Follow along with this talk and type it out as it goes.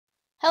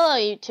Hello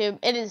YouTube,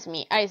 it is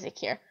me, Isaac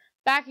here,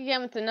 back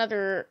again with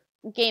another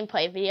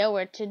gameplay video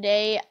where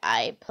today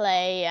I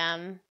play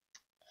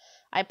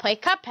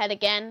Cuphead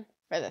again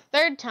for the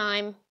third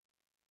time.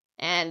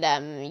 And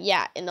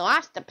yeah, in the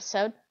last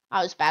episode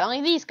I was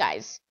battling these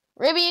guys,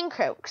 Ribby and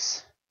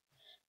Croaks.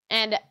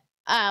 And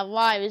while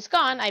I was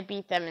gone, I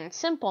beat them in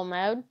simple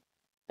mode,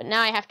 but now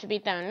I have to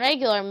beat them in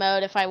regular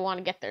mode if I want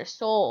to get their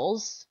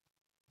souls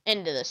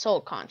into the soul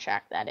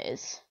contract, that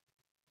is.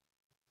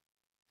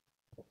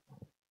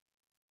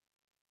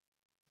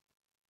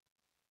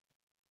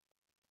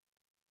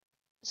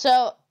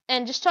 So,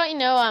 and just to let you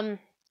know,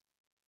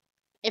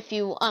 if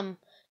you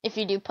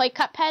do play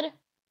Cuphead,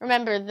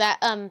 remember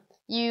that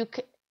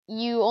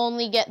you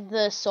only get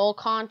the soul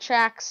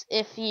contracts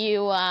if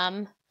you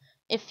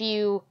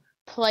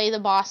play the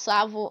boss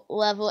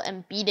level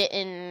and beat it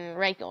in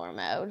regular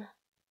mode.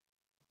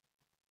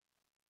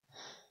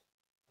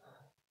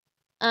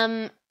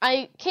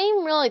 I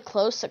came really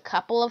close a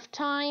couple of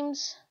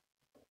times,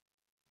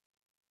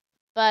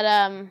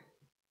 but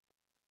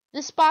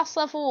this boss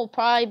level will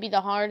probably be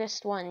the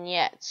hardest one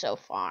yet so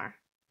far.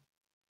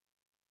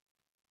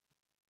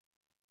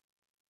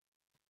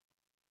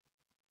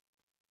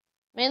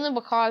 Mainly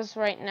because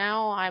right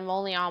now I'm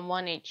only on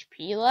 1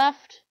 HP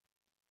left.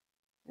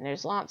 And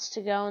there's lots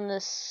to go in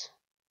this.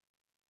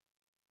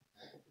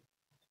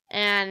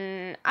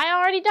 And I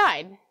already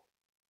died.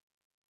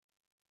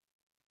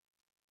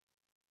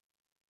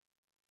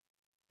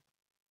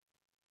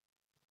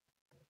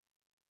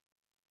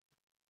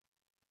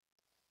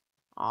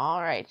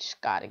 Alright,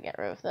 just gotta get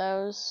rid of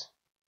those.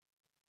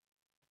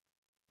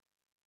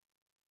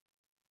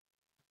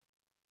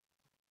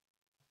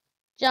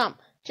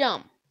 Jump,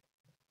 jump,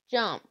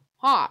 jump,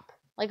 hop,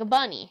 like a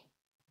bunny.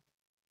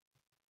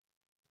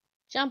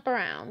 Jump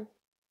around.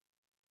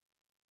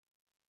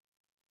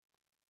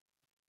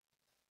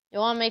 You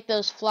want to make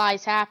those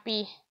flies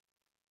happy?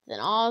 Then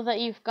all that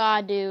you've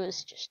got to do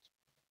is just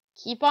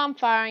keep on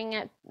firing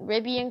at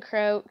Ribby and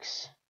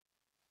Croaks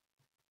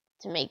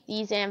to make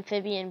these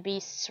amphibian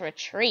beasts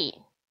retreat.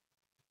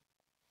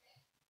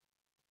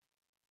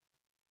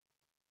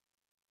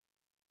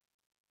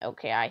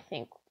 Okay, I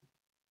think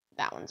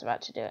that one's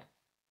about to do it.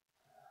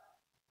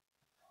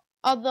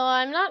 Although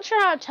I'm not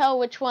sure how to tell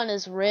which one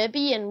is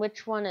Ribby and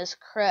which one is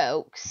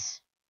Croaks.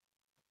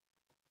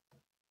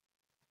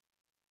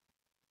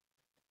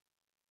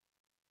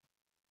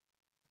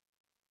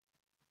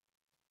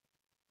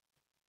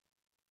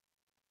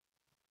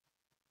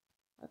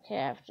 Okay,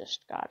 I've just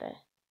gotta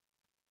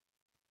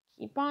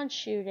keep on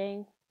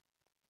shooting.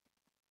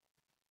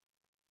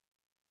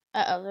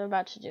 Uh-oh, they're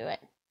about to do it.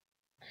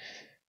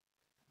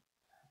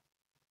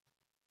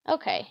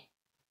 Okay,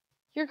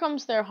 here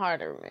comes their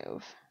harder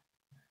move.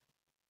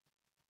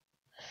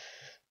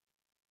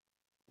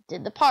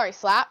 Did the party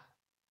slap.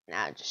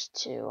 Now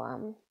just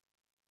to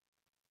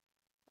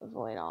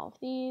avoid all of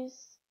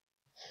these.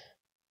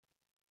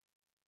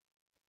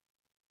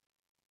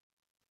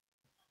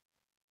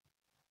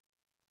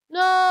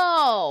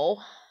 No!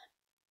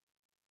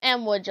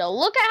 And would you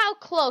look at how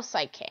close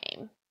I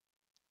came?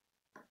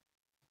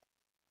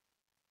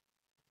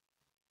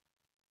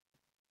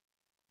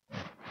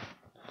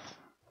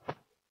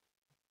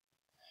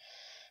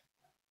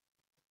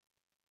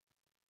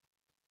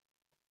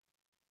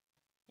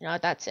 You know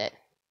what, that's it.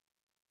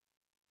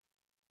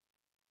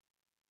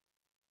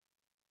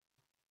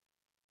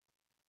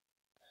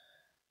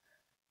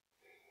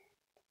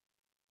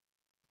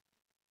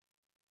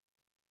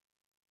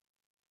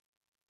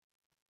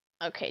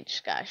 Okay,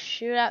 just gotta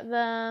shoot at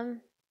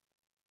them.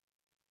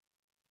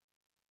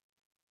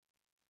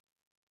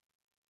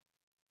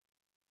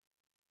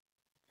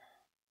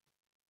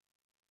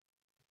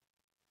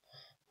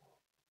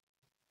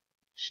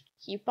 Just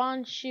keep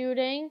on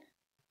shooting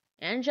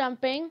and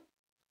jumping.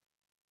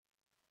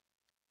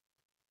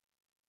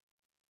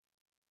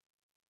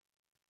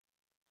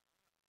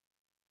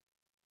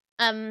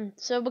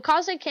 So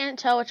because I can't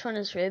tell which one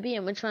is Ribby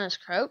and which one is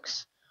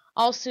Croaks,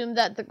 I'll assume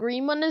that the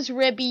green one is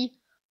Ribby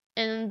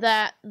and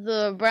that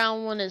the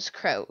brown one is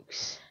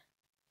Croaks.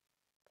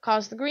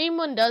 Because the green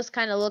one does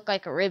kind of look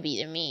like a Ribby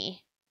to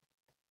me.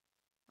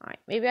 Alright,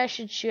 maybe I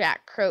should shoot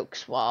at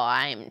Croaks while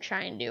I'm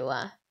trying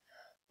to,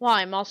 while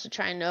I'm also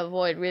trying to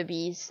avoid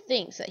Ribby's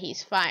things that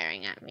he's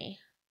firing at me.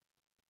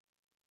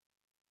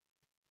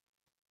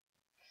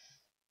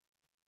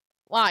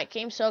 Wow, I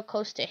came so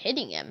close to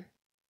hitting him.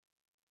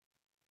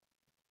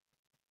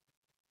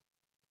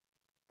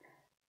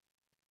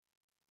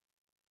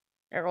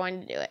 They're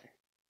going to do it.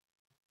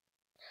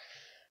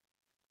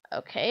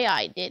 Okay,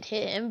 I did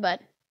hit him, but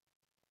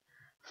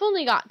I've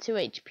only got 2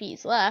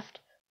 HPs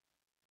left.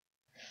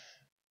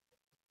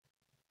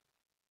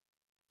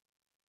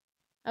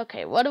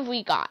 Okay, what have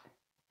we got?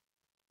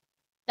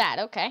 That,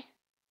 okay.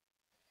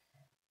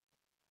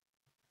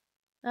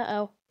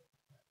 Uh-oh.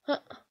 I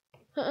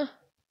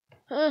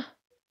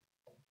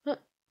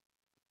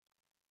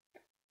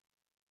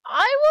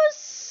was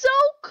so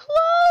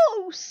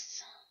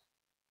close!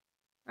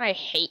 I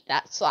hate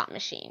that slot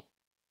machine.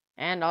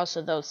 And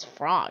also those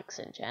frogs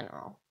in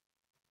general.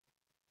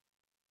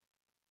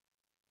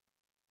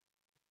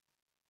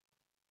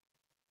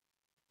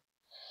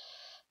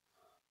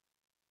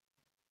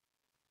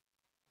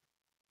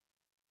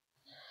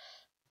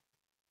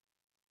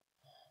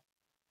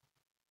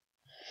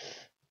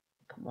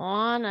 Come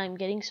on, I'm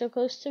getting so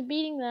close to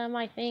beating them,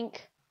 I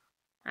think.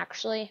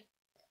 Actually,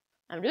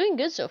 I'm doing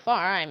good so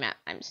far.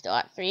 I'm still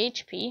at 3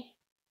 HP,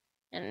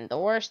 and the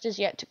worst is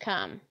yet to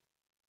come.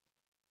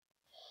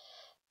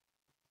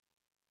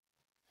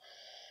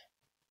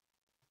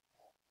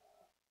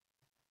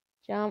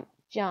 Jump,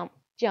 jump,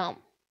 jump,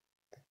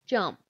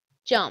 jump,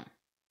 jump.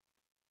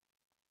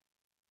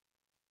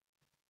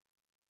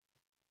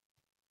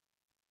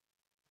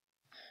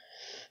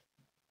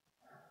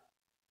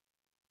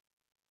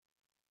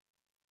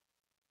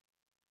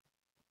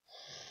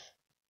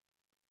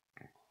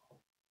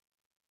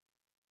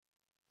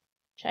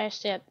 Try to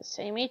stay at the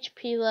same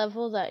HP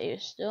level that you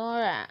still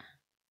are at.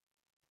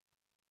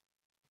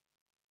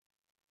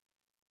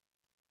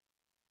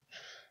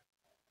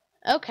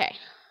 Okay.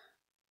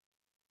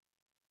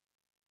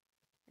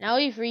 Now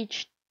we've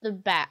reached the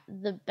bad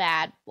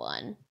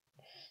one.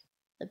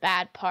 The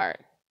bad part.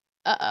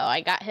 Uh-oh,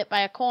 I got hit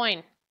by a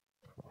coin.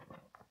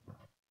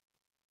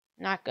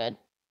 Not good.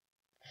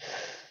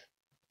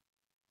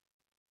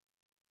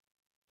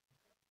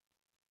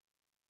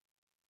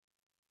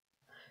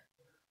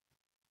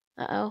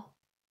 Uh-oh.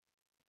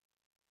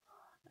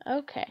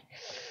 Okay.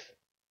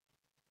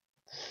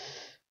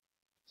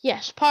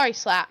 Yes, party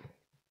slap.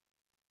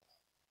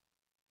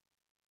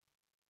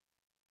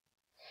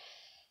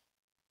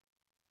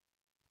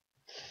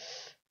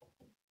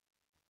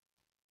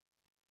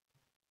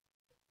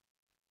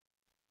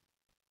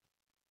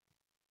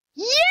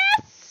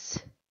 Yes!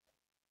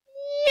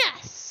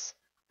 Yes!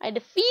 I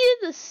defeated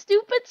the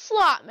stupid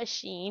slot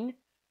machine.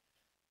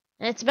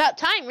 And it's about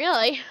time,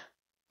 really.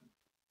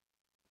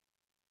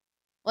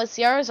 Let's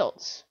see our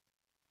results.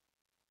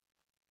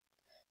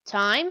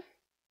 Time,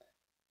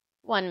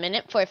 1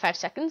 minute, 45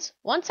 seconds.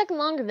 1 second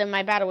longer than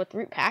my battle with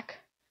Root Pack.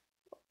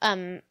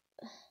 And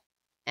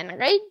a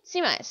grade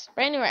C-.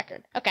 Brand new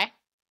record. Okay.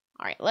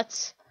 Alright,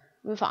 let's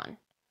move on.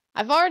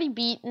 I've already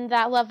beaten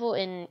that level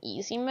in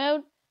easy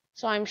mode,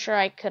 so I'm sure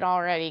I could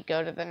already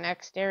go to the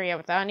next area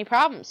without any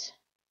problems.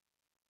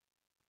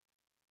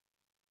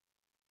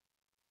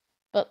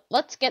 But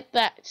let's get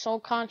that soul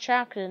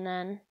contract and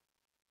then...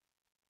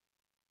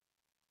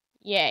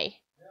 Yay.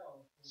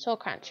 Soul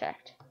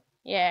contract.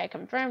 Yeah, I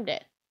confirmed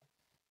it.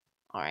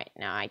 Alright,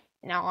 now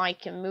I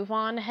can move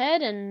on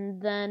ahead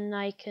and then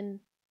I can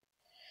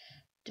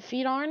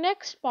defeat our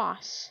next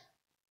boss.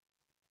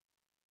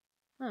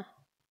 Huh.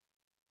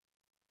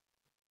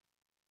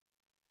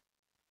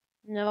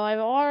 No, I've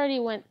already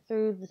went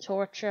through the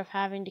torture of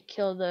having to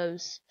kill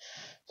those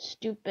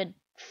stupid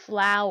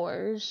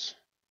flowers.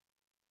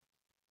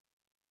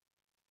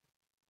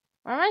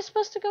 Where am I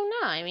supposed to go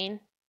now? I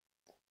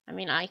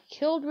mean, I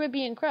killed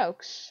Ribby and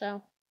Croaks,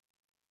 so...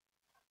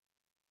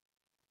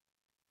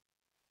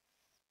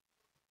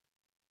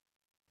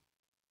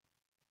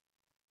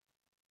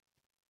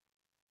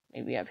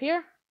 Maybe up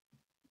here?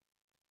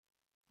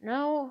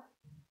 No.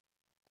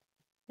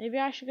 Maybe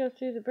I should go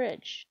through the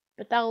bridge.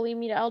 But that'll lead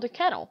me to Elder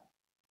Kettle.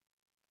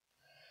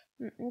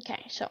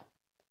 Okay, so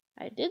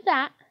I did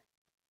that.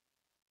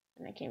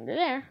 And I came to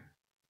there.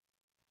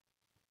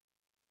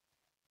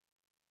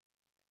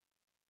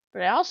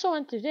 But I also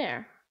went through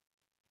there.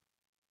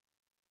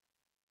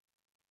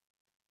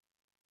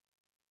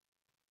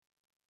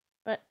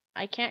 But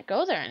I can't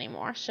go there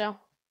anymore, so...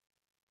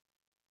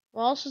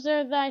 What else is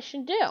there that I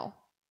should do?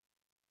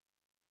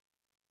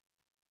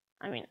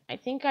 I mean, I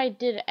think I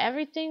did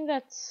everything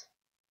that's...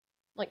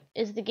 Like,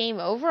 is the game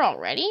over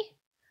already?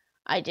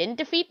 I didn't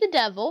defeat the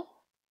devil.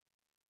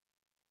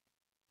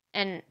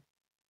 And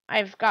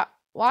I've got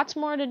lots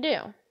more to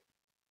do.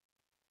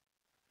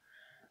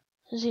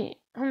 Let's see.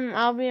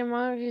 I'll be a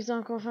monkey's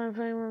uncle friend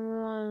playing with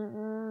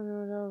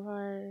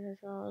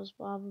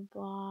blah blah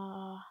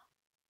blah.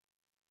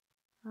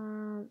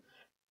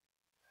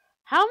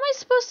 How am I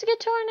supposed to get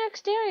to our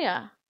next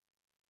area?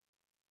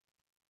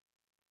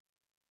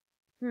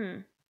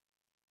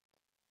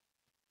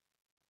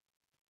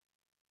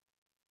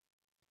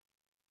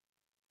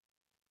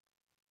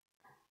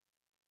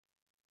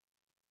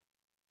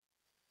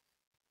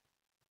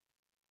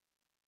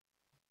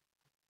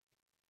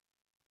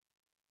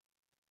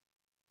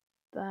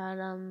 But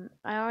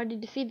I already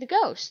defeated the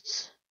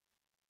ghosts.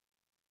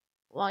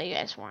 While you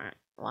guys weren't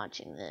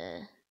watching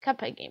the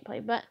Cuphead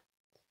gameplay, but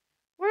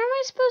where am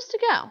I supposed to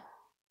go?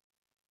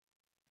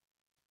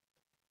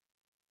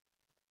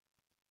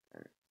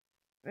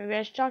 Maybe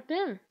I should talk to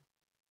him.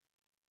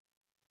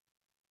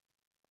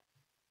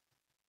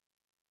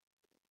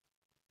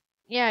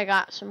 Yeah, I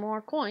got some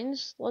more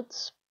coins.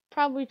 Let's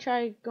probably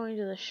try going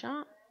to the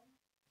shop.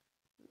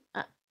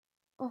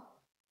 Oh,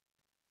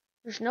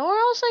 there's nowhere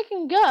else I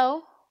can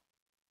go.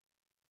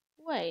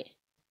 Wait,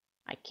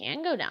 I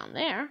can go down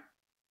there.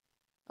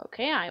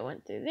 Okay, I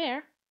went through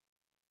there.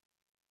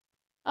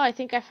 Oh, I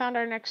think I found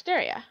our next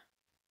area.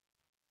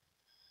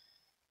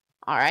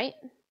 Alright.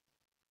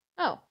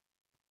 Oh,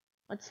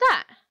 what's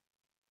that?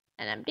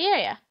 An empty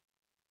area.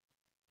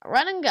 A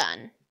run and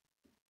gun.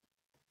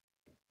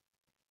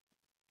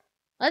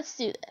 Let's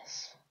do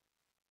this.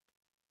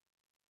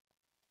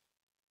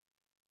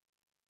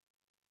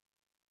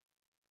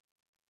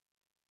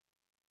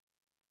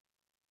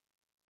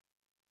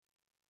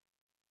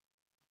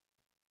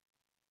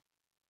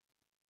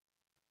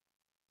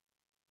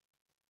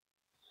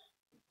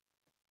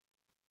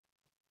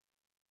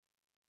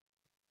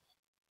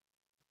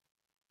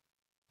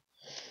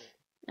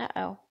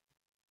 Uh-oh.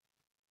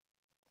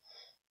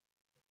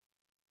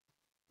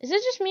 Is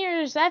it just me,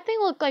 or does that thing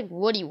look like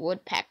Woody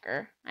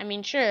Woodpecker? I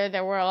mean, sure,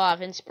 there were a lot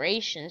of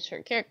inspirations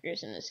for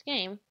characters in this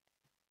game.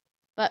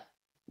 But,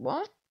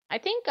 what? I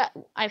think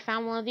I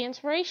found one of the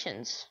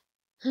inspirations.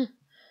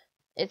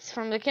 It's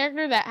from the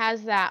character that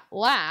has that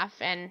laugh,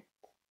 and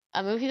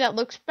a movie that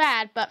looks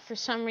bad, but for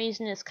some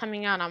reason is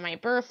coming out on my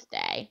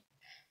birthday.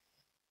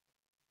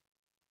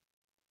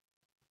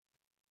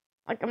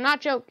 Like, I'm not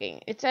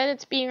joking. It said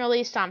it's being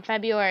released on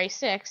February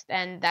 6th,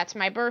 and that's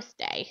my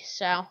birthday,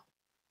 so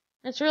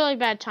it's a really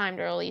bad time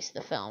to release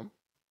the film.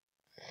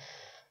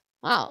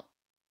 Wow.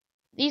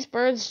 These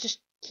birds just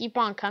keep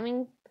on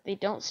coming. They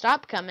don't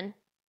stop coming.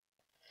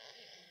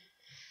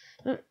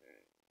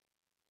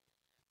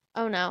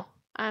 Oh no.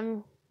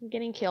 I'm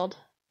getting killed.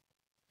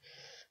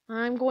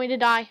 I'm going to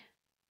die.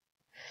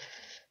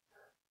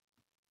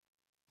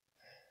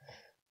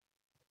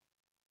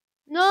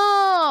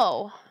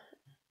 No!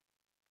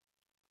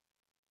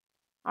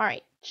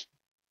 Alright.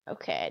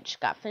 Okay, I just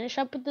got finished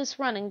up with this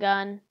running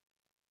gun.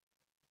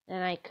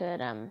 Then I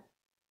could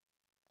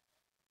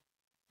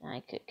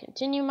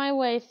continue my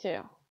way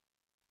through.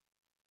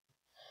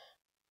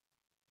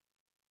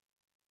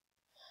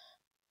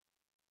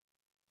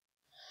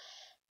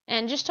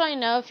 And just so you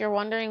know, if you're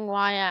wondering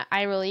why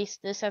I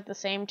released this at the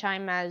same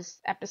time as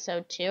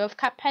episode 2 of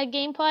Cuphead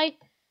gameplay,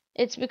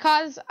 it's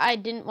because I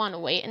didn't want to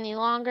wait any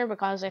longer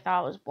because I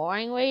thought it was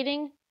boring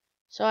waiting.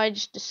 So I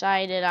just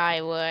decided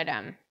I would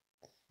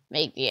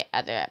make the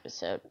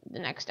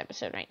next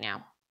episode right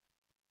now.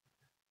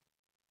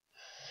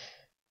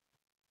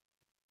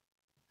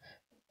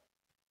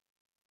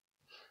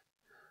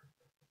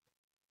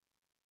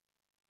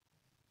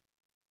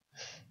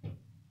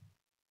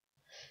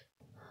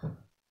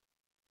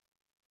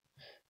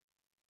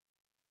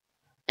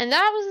 And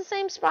that was the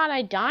same spot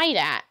I died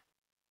at.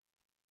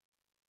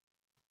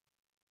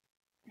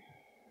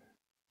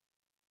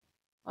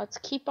 Let's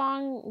keep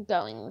on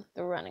going with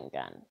the running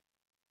gun.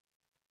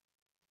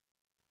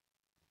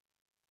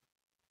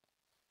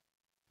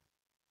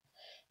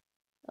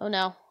 Oh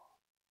no.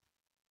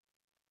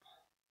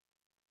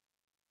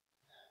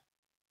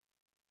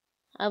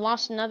 I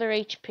lost another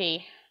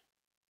HP.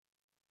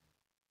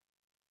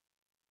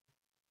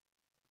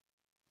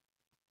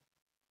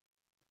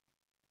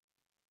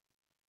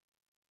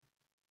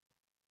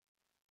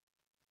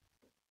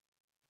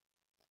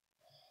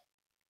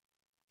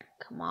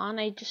 Come on,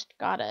 I just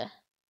gotta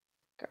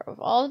get rid of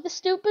all of the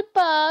stupid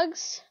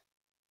bugs.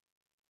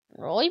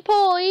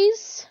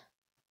 Roly-polies.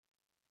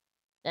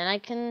 Then I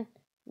can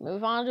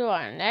move on to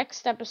our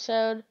next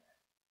episode,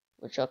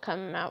 which will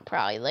come out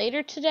probably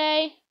later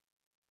today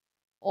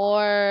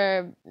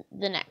or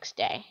the next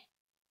day.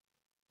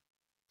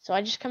 So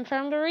I just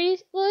confirmed the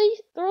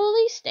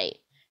release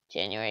date,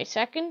 January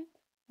 2nd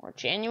or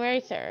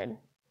January 3rd.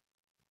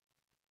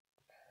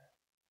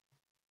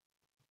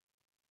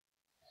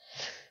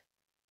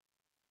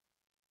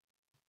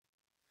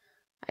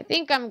 I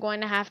think I'm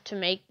going to have to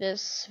make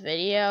this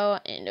video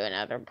into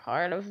another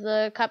part of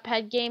the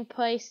Cuphead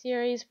gameplay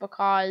series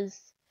because,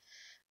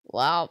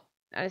 well,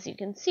 as you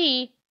can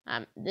see,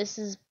 this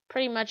is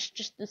pretty much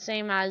just the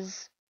same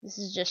as, this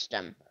is just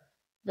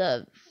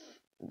the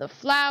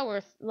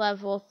flower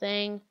level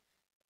thing,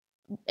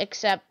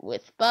 except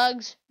with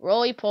bugs,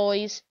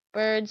 roly-polies,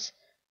 birds,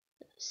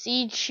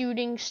 seed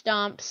shooting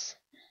stumps,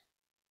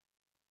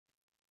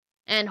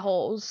 and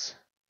holes.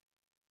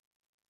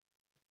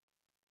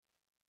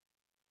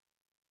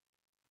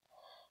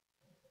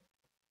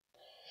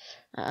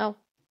 Uh-oh.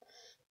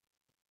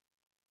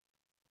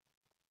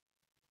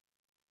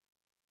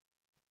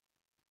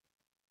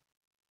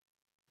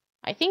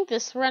 I think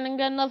this running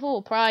gun level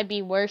will probably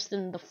be worse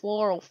than the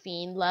Floral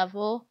Fiend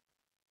level.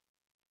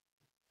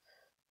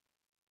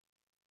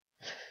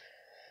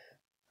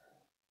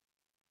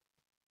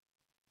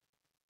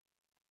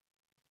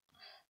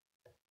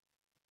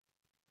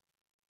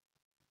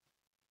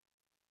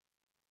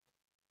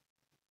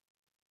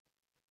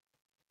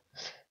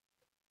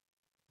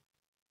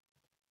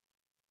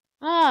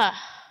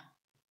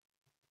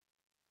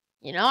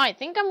 You know, I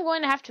think I'm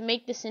going to have to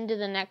make this into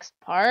the next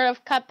part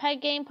of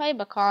Cuphead gameplay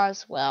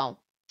because, well,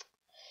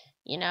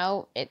 you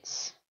know,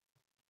 it's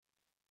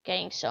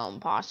getting so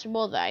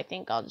impossible that I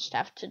think I'll just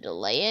have to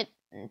delay it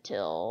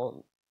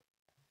until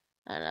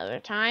another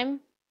time.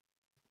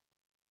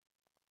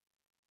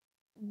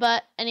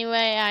 But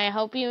anyway, I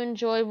hope you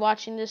enjoyed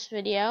watching this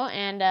video,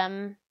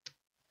 and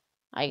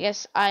I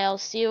guess I'll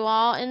see you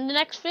all in the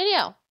next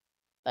video.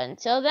 But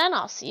until then,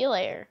 I'll see you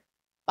later.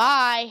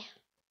 Bye!